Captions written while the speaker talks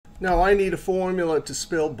Now I need a formula to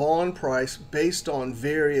spell bond price based on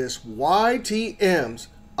various YTMs.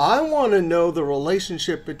 I want to know the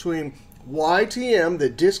relationship between YTM, the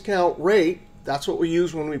discount rate, that's what we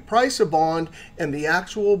use when we price a bond, and the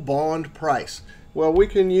actual bond price. Well, we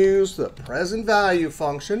can use the present value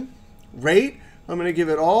function. Rate, I'm going to give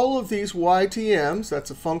it all of these YTMs.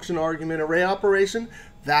 That's a function argument array operation.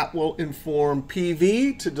 That will inform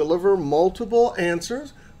PV to deliver multiple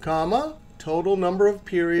answers, comma, total number of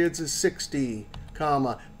periods is 60,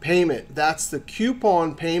 comma, payment, that's the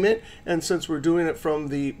coupon payment. And since we're doing it from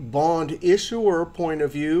the bond issuer point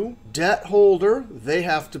of view, debt holder, they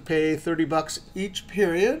have to pay 30 bucks each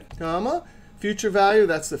period, comma, future value,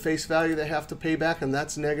 that's the face value they have to pay back, and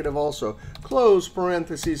that's negative also. Close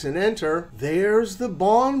parentheses and enter. There's the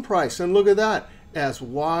bond price. And look at that. As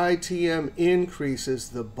YTM increases,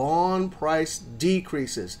 the bond price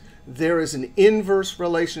decreases. There is an inverse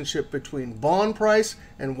relationship between bond price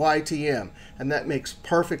and YTM. And that makes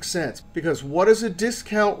perfect sense. Because what is a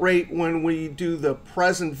discount rate when we do the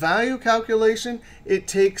present value calculation? It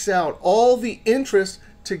takes out all the interest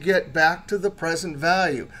to get back to the present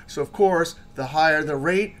value. So of course, the higher the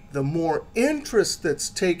rate, the more interest that's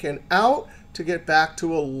taken out to get back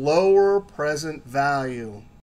to a lower present value.